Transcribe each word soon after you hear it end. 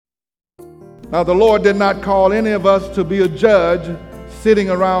Now, the Lord did not call any of us to be a judge sitting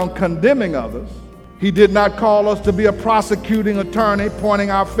around condemning others. He did not call us to be a prosecuting attorney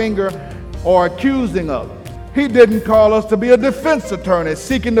pointing our finger or accusing others. He didn't call us to be a defense attorney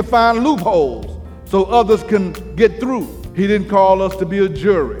seeking to find loopholes so others can get through. He didn't call us to be a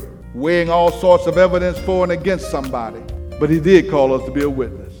jury weighing all sorts of evidence for and against somebody. But he did call us to be a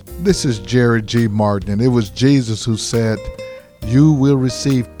witness. This is Jerry G. Martin, and it was Jesus who said, "You will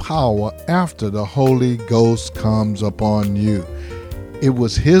receive power after the Holy Ghost comes upon you." It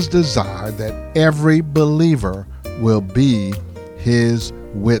was his desire that every believer will be his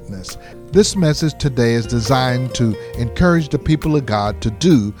witness. This message today is designed to encourage the people of God to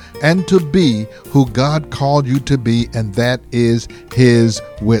do and to be who God called you to be, and that is his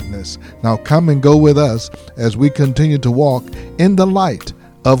witness. Now come and go with us as we continue to walk in the light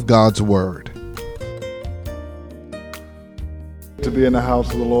of God's word. To be in the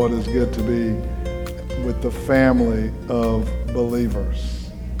house of the Lord is good to be with the family of believers.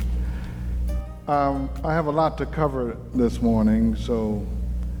 I have a lot to cover this morning, so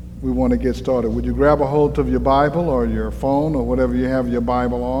we want to get started. Would you grab a hold of your Bible or your phone or whatever you have your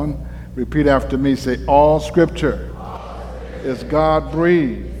Bible on? Repeat after me. Say, all Scripture is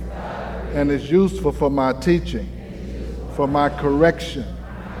God-breathed and is useful for my teaching, for my correction,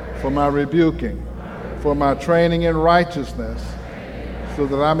 for my rebuking, for my training in righteousness, so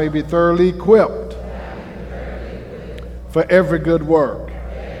that I may be thoroughly equipped for every good work.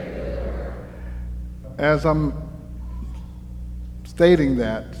 As I'm stating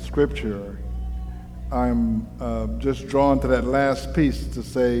that scripture, I'm just drawn to that last piece to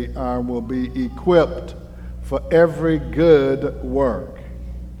say I will be equipped for every good work.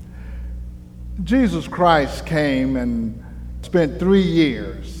 Jesus Christ came and spent 3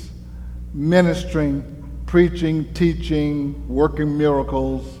 years ministering, preaching, teaching, working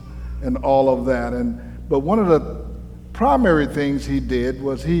miracles, and all of that. But one of the primary things he did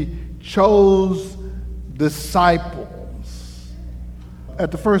was he chose disciples.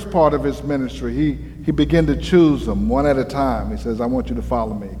 At the first part of his ministry, he began to choose them one at a time. He says, I want you to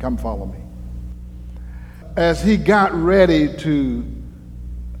follow me. Come follow me. As he got ready to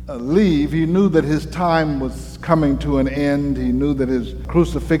leave, he knew that his time was coming to an end. He knew that his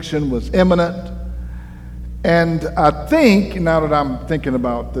crucifixion was imminent. And I think, now that I'm thinking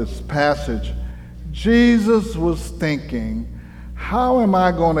about this passage, Jesus was thinking, how am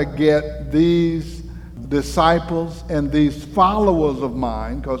I going to get these disciples and these followers of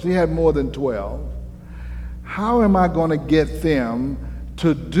mine, because he had more than 12, how am I going to get them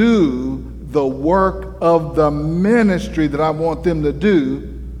to do the work of the ministry that I want them to do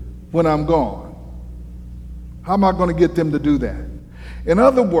when I'm gone? How am I going to get them to do that? In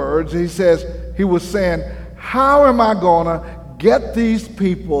other words, he was saying, how am I going to get these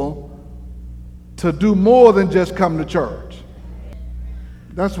people to do more than just come to church?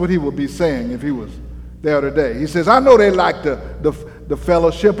 That's what he would be saying if he was there today. He says, I know they like the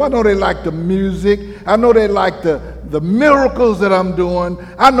fellowship. I know they like the music. I know they like the miracles that I'm doing.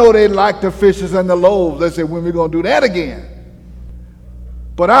 I know they like the fishes and the loaves. They say, when are we going to do that again?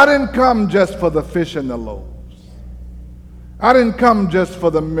 But I didn't come just for the fish and the loaves. I didn't come just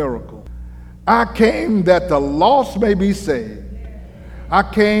for the miracle. I came that the lost may be saved. I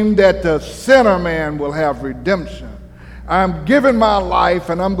came that the sinner man will have redemption. I'm giving my life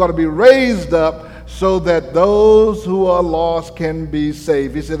and I'm going to be raised up so that those who are lost can be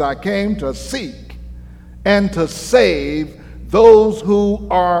saved. He said, I came to seek and to save those who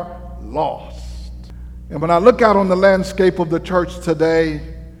are lost. And when I look out on the landscape of the church today,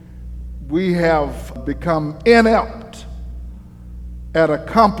 we have become inept at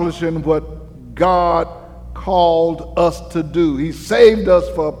accomplishing what God called us to do. He saved us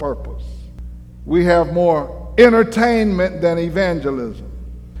for a purpose. We have more entertainment than evangelism.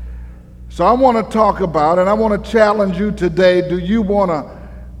 So I want to talk about, and I want to challenge you today, do you want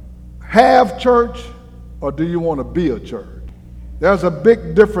to have church or do you want to be a church? There's a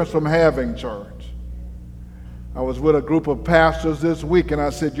big difference from having church. I was with a group of pastors this week and I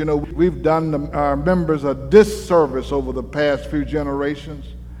said, we've done our members a disservice over the past few generations.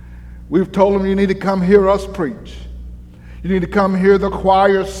 We've told them you need to come hear us preach. You need to come hear the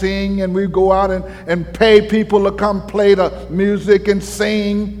choir sing, and we go out and pay people to come play the music and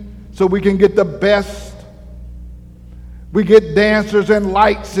sing so we can get the best. We get dancers and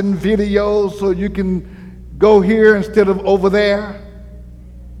lights and videos so you can go here instead of over there.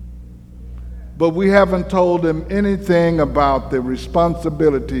 But we haven't told them anything about the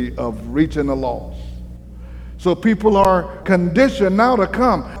responsibility of reaching the lost. So people are conditioned now to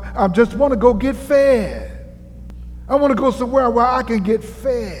come. I just want to go get fed. I want to go somewhere where I can get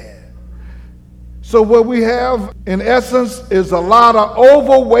fed. So what we have, in essence, is a lot of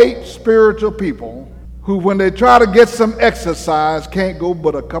overweight spiritual people who, when they try to get some exercise, can't go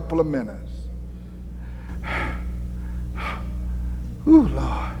but a couple of minutes. Ooh,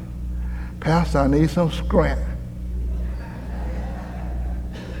 Lord. Pastor, I need some strength.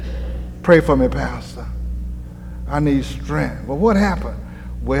 Pray for me, Pastor. I need strength. Well, what happened?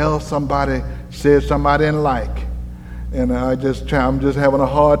 Well, somebody said something I didn't like, and I'm just having a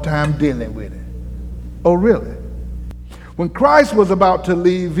hard time dealing with it. Oh, really? When Christ was about to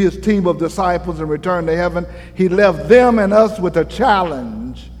leave his team of disciples and return to heaven, he left them and us with a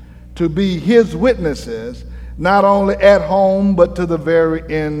challenge to be his witnesses, not only at home, but to the very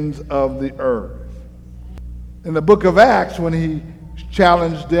ends of the earth. In the book of Acts, when he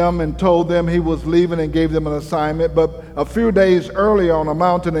challenged them and told them he was leaving and gave them an assignment, but a few days earlier on a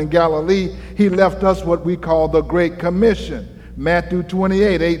mountain in Galilee, he left us what we call the Great Commission. Matthew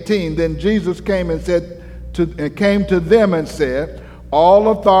 28:18. Then Jesus came to them and said,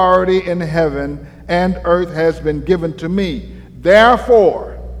 all authority in heaven and earth has been given to me.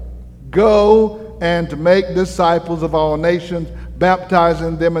 Therefore, go and make disciples of all nations,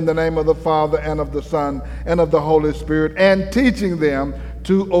 baptizing them in the name of the Father and of the Son and of the Holy Spirit, and teaching them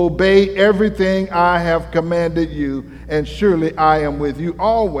to obey everything I have commanded you, and surely I am with you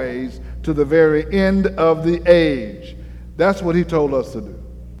always to the very end of the age. That's what he told us to do.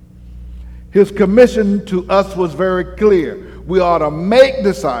 His commission to us was very clear. We ought to make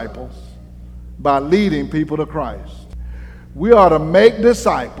disciples by leading people to Christ. We ought to make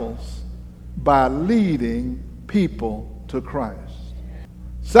disciples by leading people to Christ.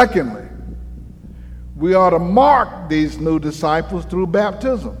 Secondly, we ought to mark these new disciples through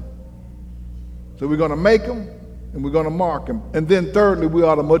baptism. So we're going to make them and we're going to mark them. And then thirdly, we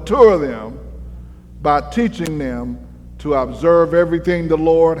ought to mature them by teaching them to observe everything the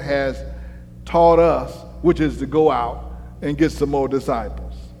Lord has taught us, which is to go out and get some more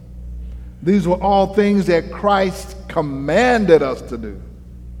disciples. These were all things that Christ commanded us to do.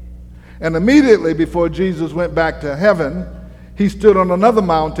 And immediately before Jesus went back to heaven, he stood on another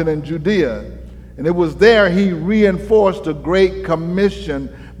mountain in Judea. And it was there he reinforced the Great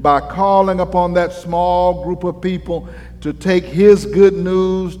Commission by calling upon that small group of people to take his good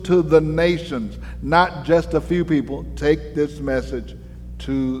news to the nations. Not just a few people. Take this message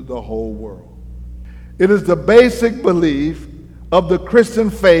to the whole world. It is the basic belief of the Christian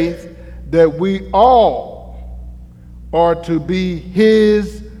faith that we all are to be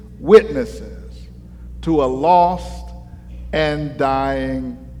his witnesses to a lost and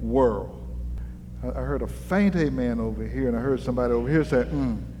dying world. I heard a faint amen over here, and I heard somebody over here say,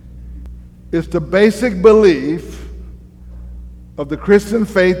 It's the basic belief of the Christian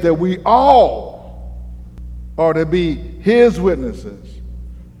faith that we all are to be his witnesses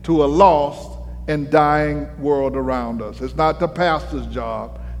to a lost and dying world around us. It's not the pastor's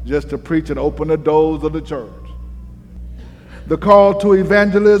job just to preach and open the doors of the church. The call to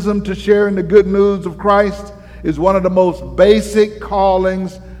evangelism, to sharing the good news of Christ, is one of the most basic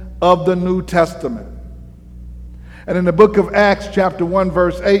callings of the New Testament. And in the book of Acts, chapter 1,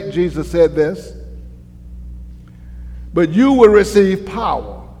 verse 8, Jesus said this, but you will receive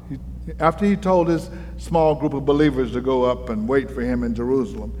power. After he told his small group of believers to go up and wait for him in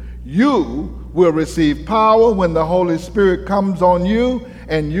Jerusalem, you will receive power when the Holy Spirit comes on you,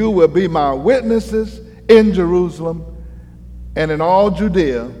 and you will be my witnesses in Jerusalem and in all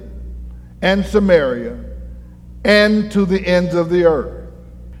Judea and Samaria and to the ends of the earth.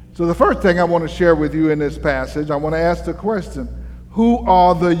 So the first thing I want to share with you in this passage, I want to ask the question, who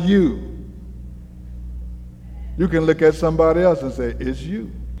are the you? You can look at somebody else and say, it's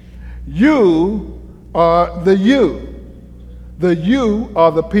you. You are the you. The you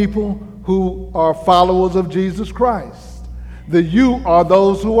are the people who are followers of Jesus Christ. The you are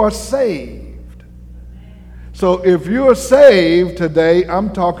those who are saved. So if you're saved today,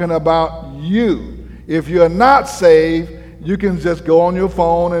 I'm talking about you. If you're not saved, you can just go on your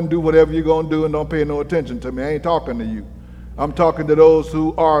phone and do whatever you're going to do and don't pay no attention to me. I ain't talking to you. I'm talking to those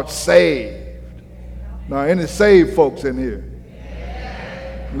who are saved. Now, any saved folks in here?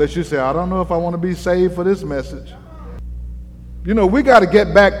 Unless you say, I don't know if I want to be saved for this message. You know, we got to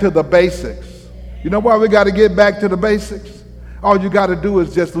get back to the basics. You know why we got to get back to the basics? All you got to do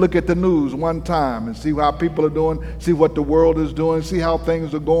is just look at the news one time and see how people are doing, see what the world is doing, see how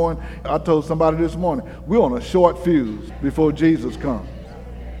things are going. I told somebody this morning, we're on a short fuse before Jesus comes.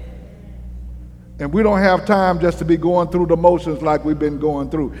 And we don't have time just to be going through the motions like we've been going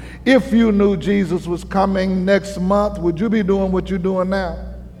through. If you knew Jesus was coming next month, would you be doing what you're doing now?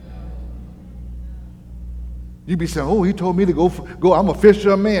 You be saying, oh, he told me to go. I'm a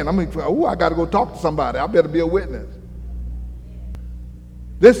fisher of men. I got to go talk to somebody. I better be a witness.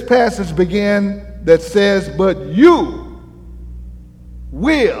 This passage begins that says, but you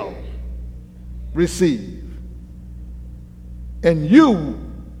will receive, and you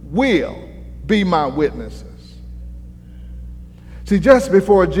will be my witnesses. See, just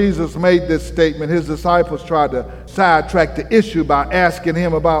before Jesus made this statement, his disciples tried to sidetrack the issue by asking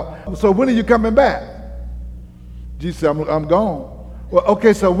him about, so when are you coming back? Jesus said, I'm gone. Well,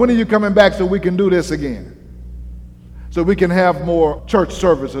 okay, so when are you coming back so we can do this again? So we can have more church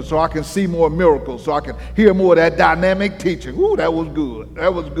services, so I can see more miracles, so I can hear more of that dynamic teaching. Ooh, that was good.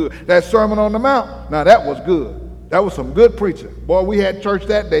 That was good. That Sermon on the Mount, now that was good. That was some good preaching. Boy, we had church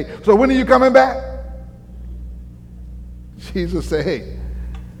that day. So when are you coming back? Jesus said, hey,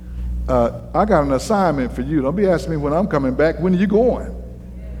 I got an assignment for you. Don't be asking me when I'm coming back. When are you going?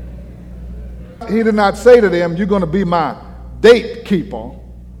 He did not say to them, you're going to be my date keeper,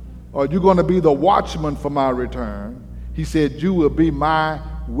 or you're going to be the watchman for my return. He said, you will be my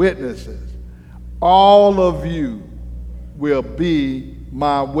witnesses. All of you will be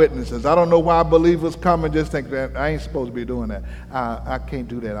my witnesses. I don't know why believers come and just think that I ain't supposed to be doing that. I can't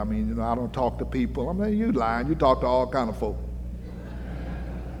do that. I mean, I don't talk to people. I mean, you lying. You talk to all kind of folk.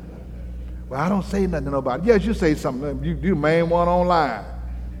 Well, I don't say nothing to nobody. Yes, you say something. You main one online.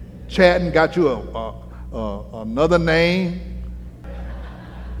 Chatting, got you another name.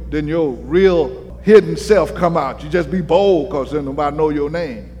 Then your real hidden self come out. You just be bold because then nobody know your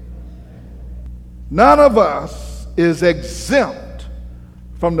name. None of us is exempt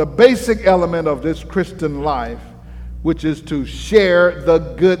from the basic element of this Christian life, which is to share the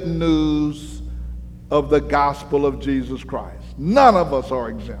good news of the gospel of Jesus Christ. None of us are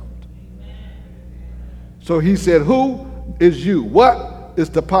exempt. So he said, who is you? What is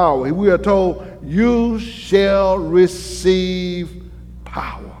the power? We are told, you shall receive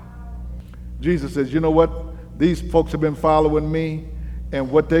power. Jesus says, you know what? These folks have been following me, and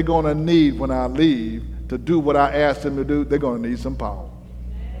what they're going to need when I leave to do what I asked them to do, they're going to need some power.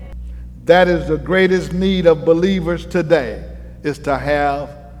 That is the greatest need of believers today, is to have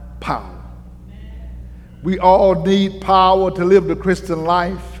power. We all need power to live the Christian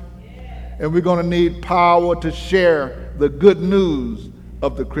life, and we're going to need power to share the good news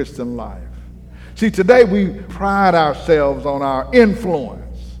of the Christian life. See, today we pride ourselves on our influence.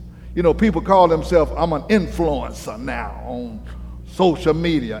 You know, people call themselves, I'm an influencer now on social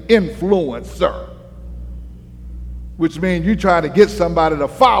media, influencer. Which means you try to get somebody to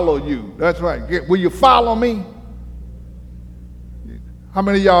follow you. That's right. Will you follow me? How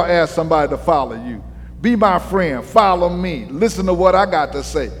many of y'all ask somebody to follow you? Be my friend. Follow me. Listen to what I got to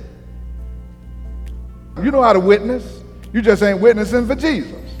say. You know how to witness. You just ain't witnessing for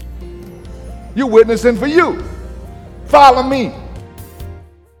Jesus. You're witnessing for you. Follow me.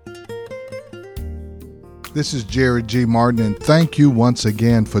 This is Jerry G. Martin, and thank you once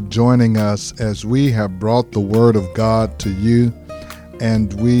again for joining us as we have brought the Word of God to you,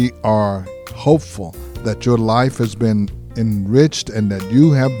 and we are hopeful that your life has been enriched and that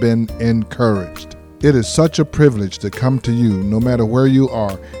you have been encouraged. It is such a privilege to come to you no matter where you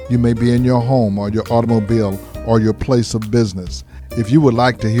are. You may be in your home or your automobile or your place of business. If you would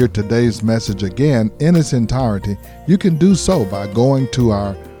like to hear today's message again in its entirety, you can do so by going to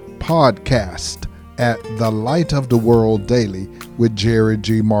our podcast at The Light of the World Daily with Jerry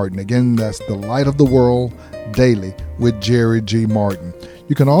G. Martin. Again, that's The Light of the World Daily with Jerry G. Martin.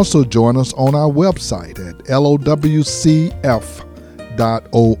 You can also join us on our website at lowcf.org.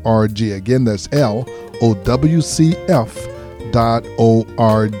 Again, that's lowcf.org.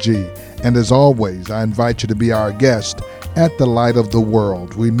 And as always, I invite you to be our guest at The Light of the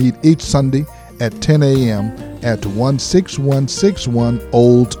World. We meet each Sunday at 10 a.m. at 16161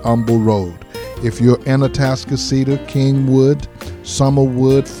 Old Humble Road. If you're in Atascocita, Kingwood,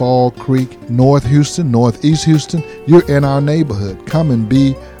 Summerwood, Fall Creek, North Houston, Northeast Houston, you're in our neighborhood. Come and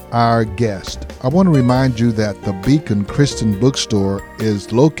be our guest. I want to remind you that the Beacon Christian Bookstore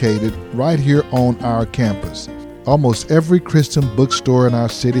is located right here on our campus. Almost every Christian bookstore in our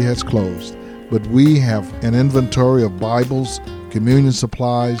city has closed, but we have an inventory of Bibles, communion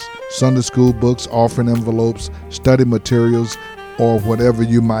supplies, Sunday school books, offering envelopes, study materials, or whatever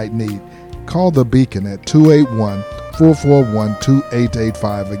you might need. Call the Beacon at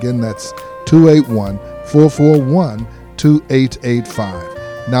 281-441-2885. Again, that's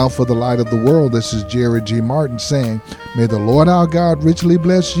 281-441-2885. Now for the Light of the World, this is Jerry G. Martin saying, may the Lord our God richly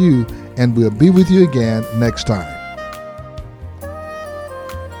bless you, and we'll be with you again next time.